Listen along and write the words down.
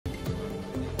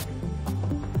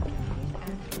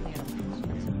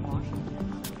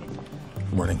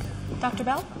Good morning. Dr.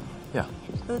 Bell? Yeah.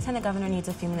 The Lieutenant Governor needs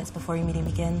a few minutes before your meeting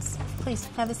begins. Please,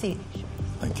 have a seat.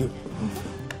 Thank you.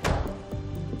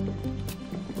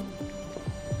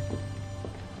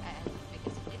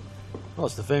 Well,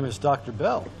 it's the famous Dr.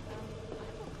 Bell.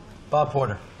 Bob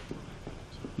Porter,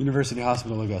 University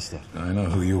Hospital, Augusta. I know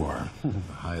who you are.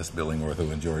 The highest billing ortho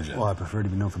in Georgia. Well, I prefer to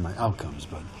be known for my outcomes,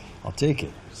 but I'll take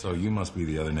it. So you must be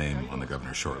the other name on the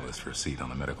governor's shortlist for a seat on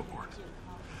the medical board.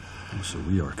 Oh, so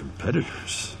we are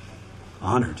competitors.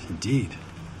 Honored, indeed.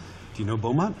 Do you know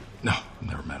Beaumont? No,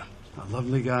 never met him. A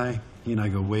lovely guy. He and I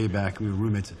go way back. We were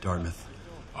roommates at Dartmouth.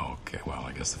 Okay, well,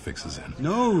 I guess the fix is in.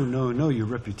 No. Your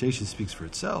reputation speaks for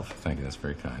itself. Thank you, that's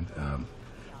very kind.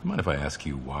 Mind if I ask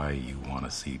you why you want a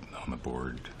seat on the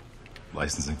board?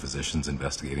 Licensing physicians,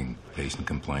 investigating patient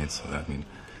complaints. I mean,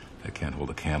 I can't hold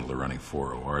a candle to running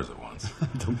 4 ORs at once.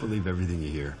 Don't believe everything you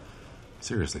hear.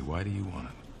 Seriously, why do you want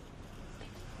it?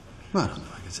 Well, I don't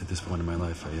know. I guess at this point in my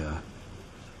life, I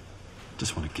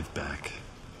just want to give back.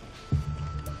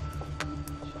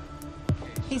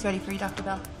 He's ready for you, Dr.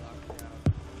 Bell.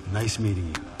 Nice meeting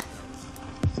you.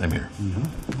 Same here.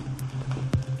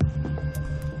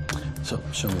 So,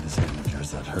 show me this hand of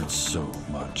yours that hurts so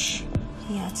much.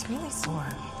 Yeah, it's really sore.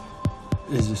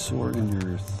 Is it sore in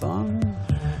your thumb?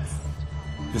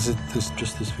 Is it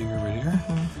just this finger right here?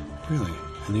 Really?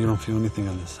 And you don't feel anything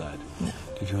on this side? No. Do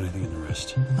you feel anything in the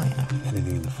wrist? Oh, yeah.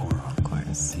 Anything in the forearm? Of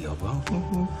course. The elbow?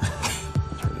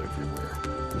 It's hurt everywhere.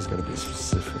 There's got to be a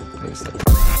specific place that...